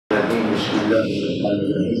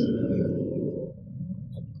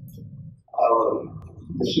Our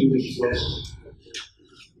distinguished guest,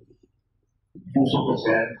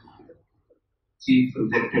 Chancellor, Chief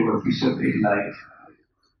Executive Officer of Ignite,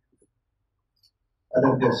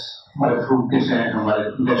 other guests, हमारे food के हैं, हमारे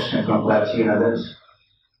गेस्ट हैं from Karachi and others,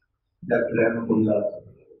 Dr. Haripur,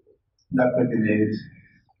 Dr. Dinesh,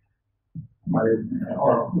 हमारे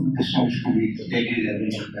और distinguished colleagues, ladies and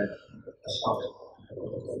gentlemen,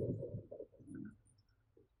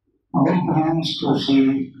 I'm very pleased to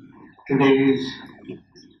see today's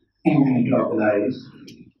evening organized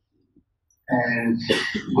and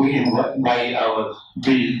we invite by our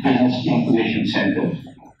Business Incubation Center,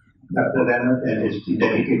 Dr. Ranat and his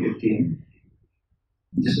dedicated team.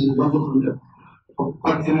 This is a wonderful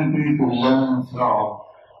opportunity to learn from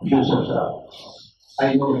Joseph Sir.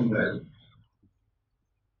 I know him well.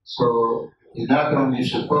 So he's not only a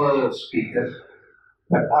superb speaker,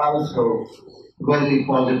 but also very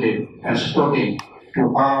positive and supporting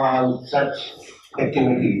to all such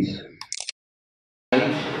activities.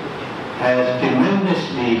 Has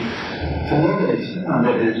tremendously flourished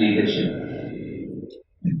under his leadership.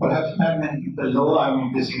 Perhaps not many people know,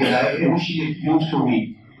 basically, I initially used to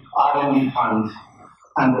be R&D fund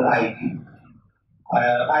under IT.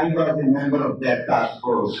 I was a member of that task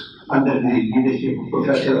force under the leadership of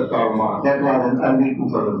Professor Anwar. That was in early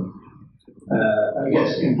 2000.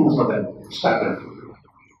 In 2000 started.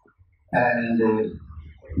 And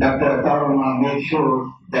Dr. Anwar made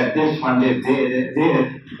sure that this fund is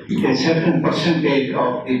there, a certain percentage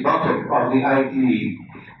of the profit of the IT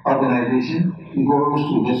organization goes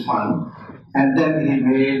to this fund, and then he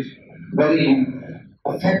made very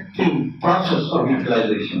effective process of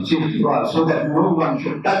utilization, so that no one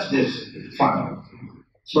should touch this fund.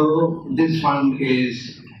 So this fund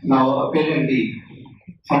is now apparently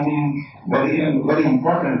funding very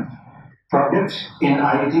important projects in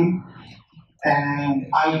IT, and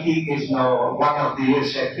IT is now one of the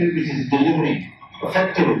sectors which is delivering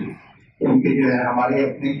effectively.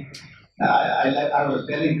 I was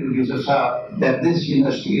telling to Yusuf Saab that this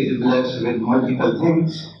university is blessed with multiple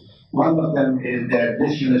things. One of them is that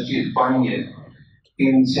this university is pioneer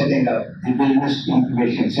in setting up the business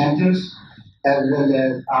incubation centers, as well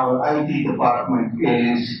as our IT department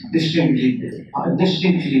is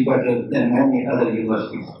distinctly better than many other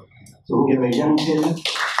universities. So we have a young talent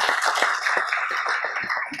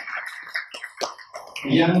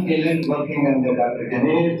working under Dr.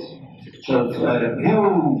 Dinesh. So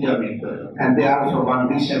huge and they also won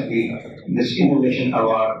recently this innovation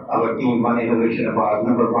award. Our team won innovation award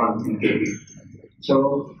 #1 in KP. So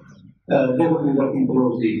they will be working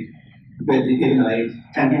closely with the Ignite,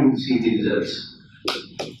 and you will see the results.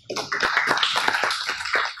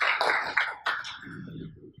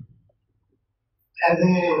 As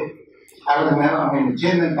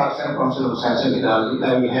Chairman Pakistan Council of Hassan Gilani, I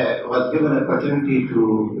was given an opportunity to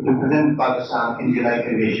represent Pakistan in the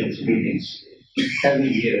United Nations meetings every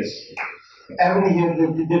year. Every year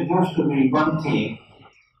there used to be one theme.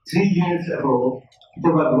 3 years ago,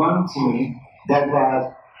 there was one theme that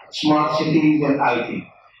was smart cities and IT.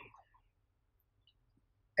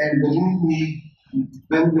 And believe me,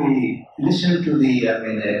 when we listen to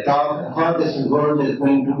the talk, how this world is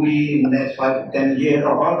going to be in the next 5 to 10 years,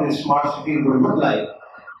 or how this smart city will look like,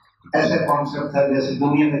 ऐसा concept था जैसे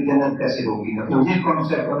दुनिया में जन्नत कैसे होगी ना, तो ये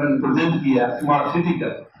कॉन्सेप्ट उन्होंने प्रेजेंट किया स्मार्ट सिटी का,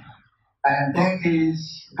 and that is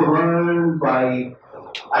governed by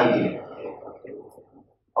IT.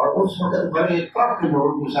 और उस वक्त बड़े टॉप के लोग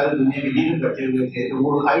जो सारी दुनिया में लीडर बैठे हुए थे, तो वो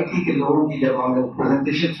IT के लोगों की जब हमने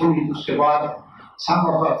प्रेजेंटेशन सुनी, तो उसके बाद some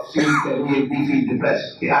of us feel depressed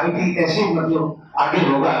कि IT ऐसे मतलब आगे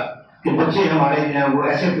होगा कि बच्चे हमारे जो हैं वो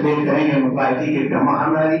ऐसे प्ले करेंगे मतलब IT के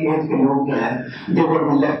हमारी एज के लोग जो हैं they will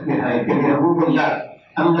be left behind, कि वो will not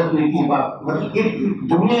unless we keep up. मतलब एक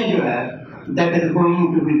दुनिया जो है that is going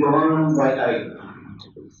to be governed by IT.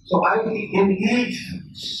 So IT in each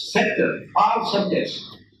sector, all subjects,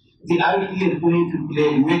 the IT is going to play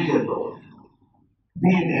a major role.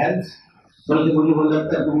 Be it health, बल्कि मुझे बोल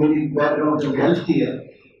लगता है कि मेरी बैकग्राउंड जब हेल्थ की है,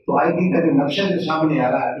 तो IT का जो नक्शा जो सामने आ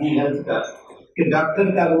रहा है हेल्थ का, कि डॉक्टर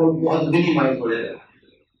का रोल बहुत मिनिमाइज हो जाएगा।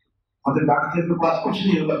 मतलब डॉक्टर के पास कुछ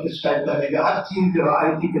नहीं होगा किस टाइप का रहेगा, हर चीज जो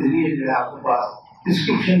IT के जरिए जो है आपके पास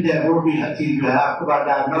प्रिस्क्रिप्शन जो है वो भी हर चीज जो है आपके पास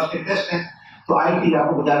डायग्नोस्टिक टेस्ट है, तो IT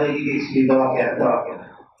आपको बता देगी कि इसकी दवा क्या है।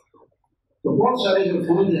 तो बहुत सारे जो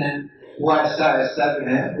फील्ड हैं वो ऐसा जो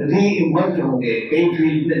है री इमर्ज होंगे, कई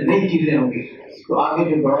फील्ड में नई चीजें होंगी, तो आगे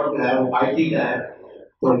जो दौर जो है वो IT का है।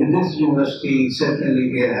 तो this university certainly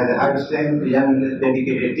has a high strength, young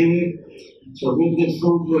dedicated team, So with this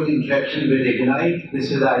fruitful interaction with Ignite,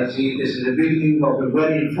 this is I see this is the beginning of a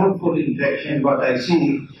very fruitful interaction. What I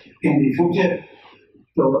see in the future.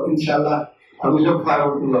 So inshallah, I will look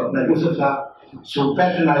forward to Yusuf Sahab. So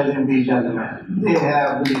patronizing these gentlemen. They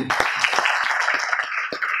have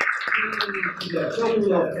so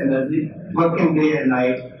full of energy, working day and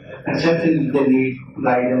night, and certainly they need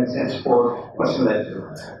guidance and support personalized.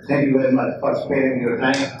 Thank you very much for sparing your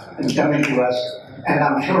time and coming to us. And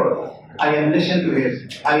I'm sure I have listened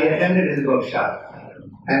to I attended his workshop,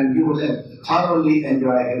 and you will thoroughly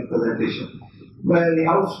enjoy his presentation. Very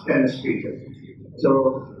outstanding speaker.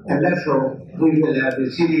 So, and let's hope we will have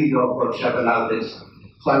a series of workshops and all this.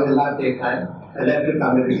 So I will not take time. I'd like to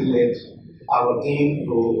congratulate our team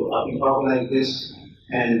who organized this,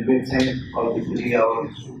 and we thank obviously our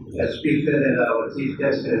speaker and our chief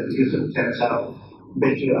guest, Yusuf Chancellor,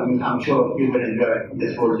 which I'm sure you will enjoy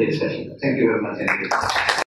this whole day session. Thank you very much.